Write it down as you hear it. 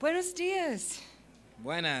Buenos dias.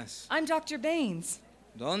 Buenas. I'm Dr. Baines.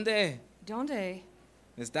 ¿Dónde? ¿Dónde?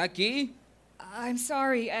 ¿Está aquí? I'm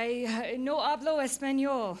sorry, I no hablo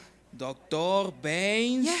español. Doctor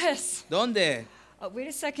Baines. Yes. ¿Dónde? Wait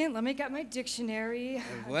a second, let me get my dictionary.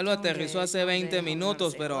 El vuelo aterrizó hace 20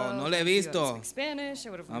 minutos, pero no lo he visto.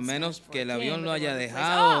 A menos que el avión lo haya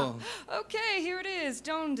dejado. Okay, here it is.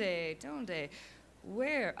 ¿Dónde?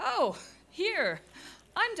 Where? Oh, here.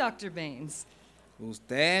 I'm Dr. Baines.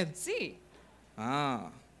 ¿Usted? Sí.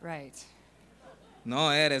 Ah. Right.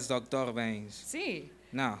 No eres Doctor Baines. Sí.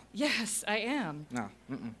 No. Yes, I am. No.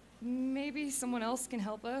 Maybe someone else can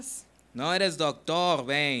help us? No eres Doctor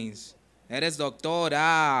Baines. Eres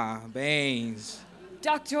Doctora Baines.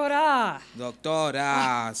 Doctora.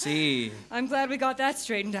 Doctora, sí. I'm glad we got that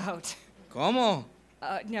straightened out. ¿Cómo?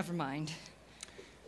 Never mind.